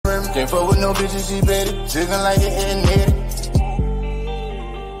Can't fuck with no bitches, she petty. Chicken like it and netty.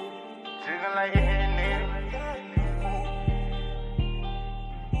 Chicken like it and netty.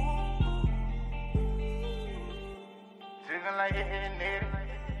 Chicken like it and netty.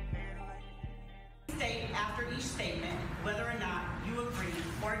 State after each statement whether or not you agree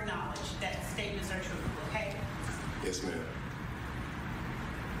or acknowledge that statements are true, okay? Yes, ma'am.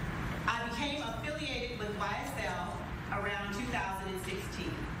 I became affiliated with YSL around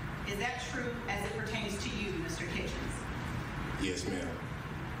 2016. Is that true as it pertains to you, Mr. Kitchens? Yes, ma'am.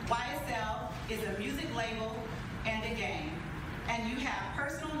 YSL is a music label and a gang, and you have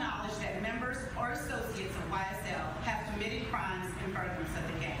personal knowledge that members or associates of YSL have committed crimes in furtherance of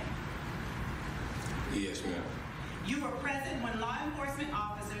the gang. Yes, ma'am. You were present when law enforcement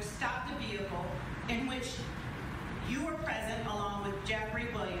officers stopped the vehicle in which you were present along with Jeffrey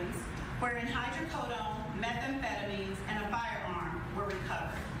Williams, wherein hydrocodone, methamphetamines, and a firearm were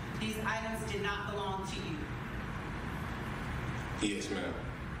recovered. These items did not belong to you. Yes, ma'am.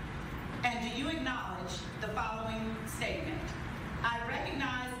 And do you acknowledge the following statement? I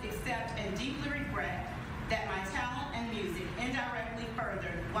recognize, accept, and deeply regret that my talent and music indirectly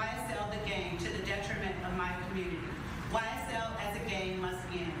furthered YSL the gang to the detriment of my community. YSL as a gang must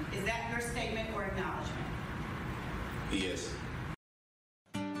end. Is that your statement or acknowledgement? Yes.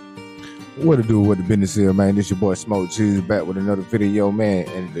 What to do with the business here, man? This your boy Smoke Cheese back with another video, man.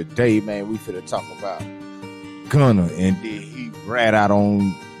 And today, man, we finna talk about Gunna and then he rat out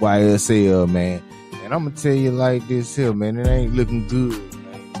on YSL, man. And I'm gonna tell you like this here, man. It ain't looking good,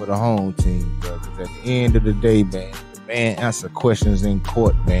 man, for the home team, bro. Cause at the end of the day, man, the man answered questions in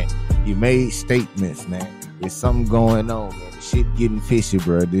court, man. He made statements, man. There's something going on, man. The shit getting fishy,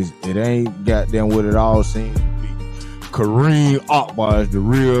 bro. It ain't goddamn what it all seems to be. Kareem Akbar is the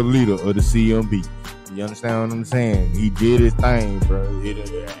real leader of the CMB. You understand what I'm saying? He did his thing, bro.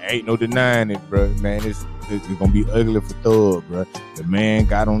 It ain't no denying it, bro. Man, it's gonna be ugly for Thug, bro. The man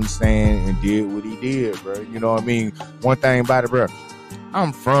got on the stand and did what he did, bro. You know what I mean? One thing about it, bro.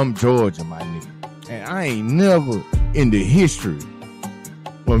 I'm from Georgia, my nigga. And I ain't never in the history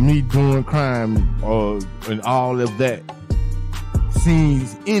of me doing crime and all of that seen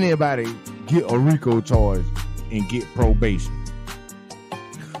anybody get a RICO charge and get probation.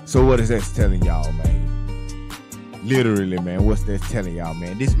 So what is that telling y'all, man? Literally, man, what's that telling y'all,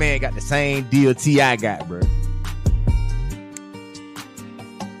 man? This man got the same deal T.I. got, bro.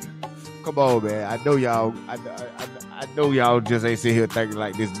 Come on, man. I know y'all just ain't sit here thinking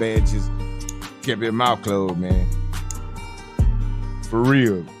like this man just kept his mouth closed, man. For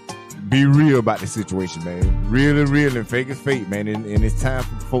real. Be real about the situation, man. Real and real and fake is fake, man. And it's time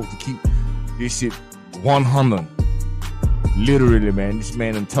for folks to keep this shit 100. Literally, man. This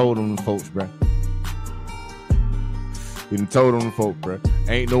man done told them folks, bro. He done told them folks, bro.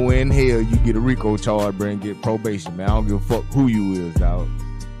 Ain't no way in hell you get a RICO charge, bro, and get probation, man. I don't give a fuck who you is, dog.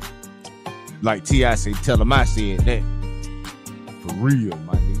 Like T.I. say, tell him I said that. For real,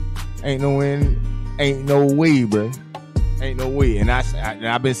 my nigga. Ain't no way, bro. Ain't no way. And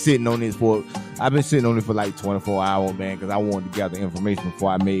I've been sitting on this for like 24 hours, man, because I wanted to gather information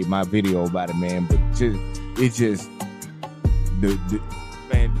before I made my video about it, man. But it's just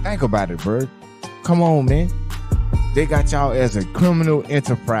man, think about it, bro. Come on, man. They got y'all as a criminal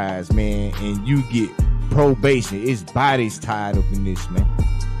enterprise, man, and you get probation. It's bodies tied up in this, man.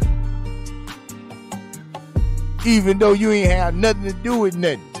 Even though you ain't have nothing to do with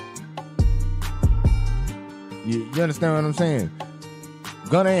nothing. You understand what I'm saying?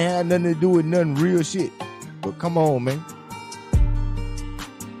 Gunna ain't had nothing to do with nothing real shit. But come on, man.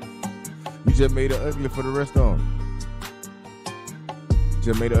 You just made it ugly for the rest of them.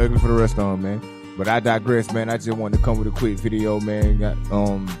 Just made it ugly for the rest of them, man. But I digress, man. I just wanted to come with a quick video, man.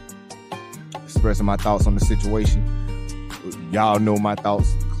 Expressing my thoughts on the situation. Y'all know my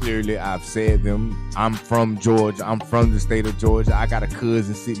thoughts. Clearly, I've said them. I'm from Georgia. I'm from the state of Georgia. I got a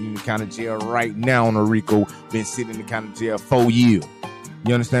cousin sitting in the county jail right now on a RICO. Been sitting in the county jail 4 years.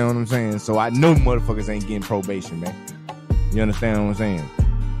 You understand what I'm saying? So I know motherfuckers ain't getting probation, man. You understand what I'm saying?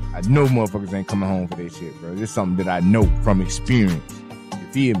 I know motherfuckers ain't coming home for that shit, bro. This is something that I know from experience. You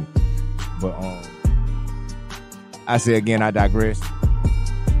feel me? But I say again, I digress.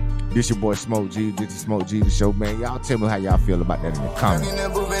 This your boy Smoke G. This is Smoke G, the show, man. Y'all tell me how y'all feel about that in the comments.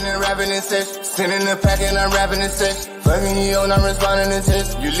 Sending the pack and I'm rapping the sesh. Fucking you and I'm responding to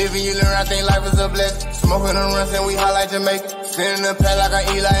text. You live and you learn, I think life is a blessing. Smoking on runs and we highlight Jamaica. Sitting in the pad like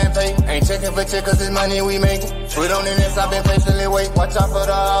I Eli and Pay. Ain't checking for check cause it's money we making. Foot on the nest, I've been patiently waiting. Watch out for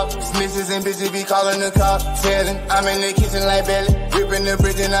the ops. Snitches and bitches be calling the cops. Telling, I'm in the kitchen like belly. Ripping the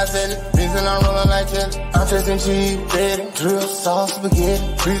bridge and I sell it. Beans and I'm rolling like jelly. I'm dressed in cheese, betty. Drill, sauce, spaghetti.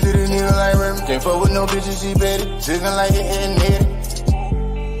 Freeze it in needle like Remy. Can't fuck with no bitches, she betty. Chicken like it and netty.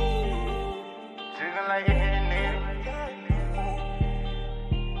 Chicken like it and netty.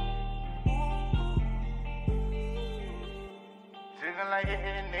 Chicken like it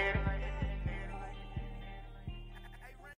and netty.